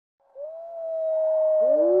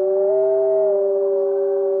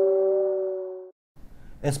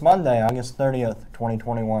It's Monday, August 30th,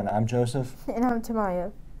 2021. I'm Joseph. And I'm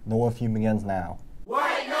Tamaya. The Wolf U begins now.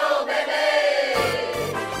 White no, baby!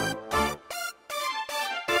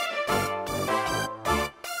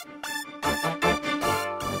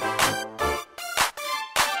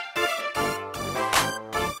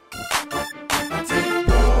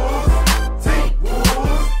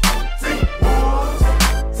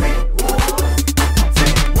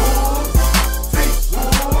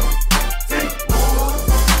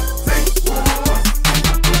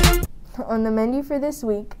 On the menu for this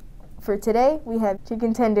week, for today, we have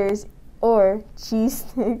chicken tenders or cheese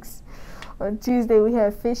sticks. On Tuesday, we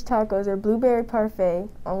have fish tacos or blueberry parfait.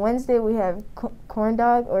 On Wednesday, we have corn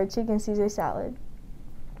dog or chicken Caesar salad.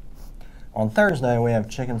 On Thursday, we have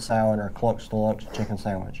chicken salad or Cluck's Deluxe chicken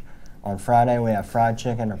sandwich. On Friday, we have fried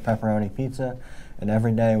chicken or pepperoni pizza. And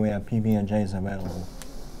every day, we have PB&Js available.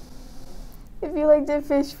 If you like to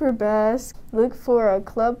fish for bass, look for a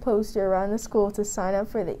club poster around the school to sign up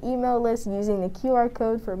for the email list using the QR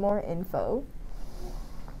code for more info.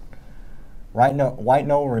 White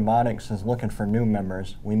Knoll Robotics is looking for new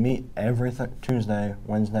members. We meet every Tuesday,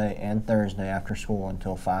 Wednesday, and Thursday after school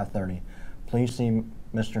until 5:30. Please see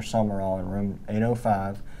Mr. Summerall in room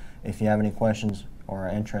 805 if you have any questions or are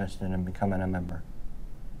interested in becoming a member.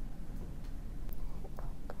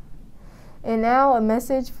 And now a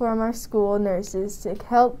message from our school nurses to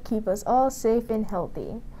help keep us all safe and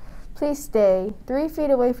healthy. Please stay 3 feet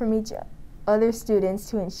away from each other students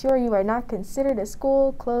to ensure you are not considered a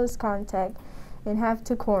school close contact and have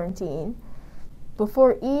to quarantine.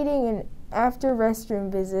 Before eating and after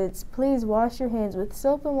restroom visits, please wash your hands with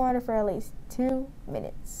soap and water for at least 2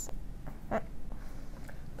 minutes.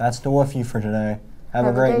 That's the Wolf U for today. Have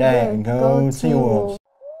a great day and go T-Wolves.